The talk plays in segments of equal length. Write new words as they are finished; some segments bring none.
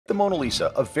The Mona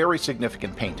Lisa, a very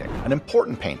significant painting, an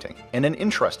important painting, and an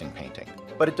interesting painting.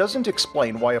 But it doesn't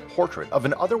explain why a portrait of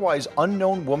an otherwise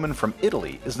unknown woman from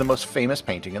Italy is the most famous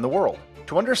painting in the world.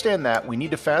 To understand that, we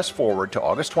need to fast forward to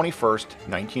August 21st,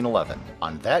 1911.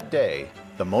 On that day,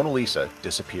 the Mona Lisa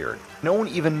disappeared. No one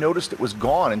even noticed it was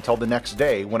gone until the next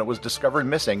day when it was discovered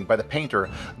missing by the painter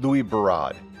Louis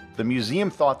Barraud. The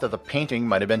museum thought that the painting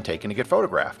might have been taken to get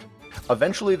photographed.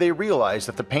 Eventually they realized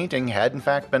that the painting had in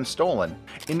fact been stolen.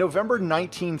 In November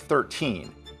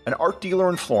 1913, an art dealer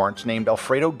in Florence named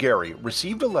Alfredo Geri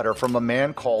received a letter from a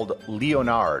man called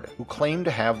Leonard, who claimed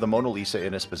to have the Mona Lisa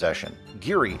in his possession.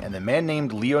 Geri and the man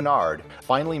named Leonard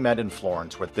finally met in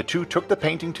Florence, where the two took the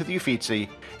painting to the Uffizi,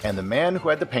 and the man who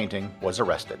had the painting was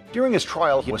arrested. During his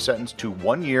trial, he was sentenced to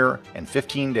 1 year and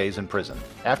 15 days in prison.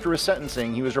 After his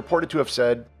sentencing, he was reported to have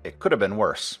said, "It could have been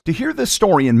worse." To hear this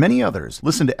story and many others,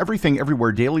 listen to Everything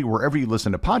Everywhere Daily wherever you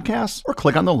listen to podcasts, or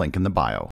click on the link in the bio.